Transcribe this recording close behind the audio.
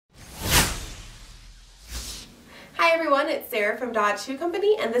Hi everyone, it's Sarah from Dodge Shoe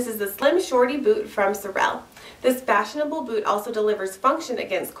Company, and this is the Slimshortie boot from Sorel. This fashionable boot also delivers function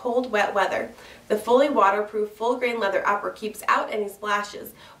against cold, wet weather. The fully waterproof, full-grain leather upper keeps out any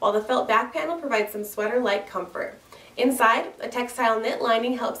splashes, while the felt back panel provides some sweater-like comfort. Inside, a textile knit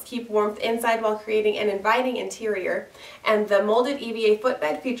lining helps keep warmth inside while creating an inviting interior, and the molded EVA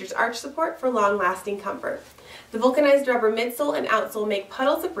footbed features arch support for long-lasting comfort. The vulcanized rubber midsole and outsole make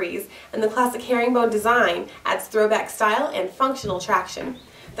puddles a breeze, and the classic herringbone design adds throwback style and functional traction.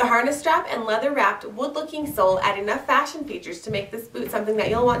 The harness strap and leather-wrapped, wood-looking sole add enough fashion features to make this boot something that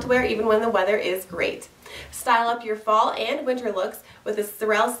you'll want to wear even when the weather is great. Style up your fall and winter looks with the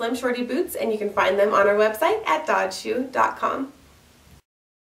Sorel Slimshortie boots, and you can find them on our website at dodgeshoe.com.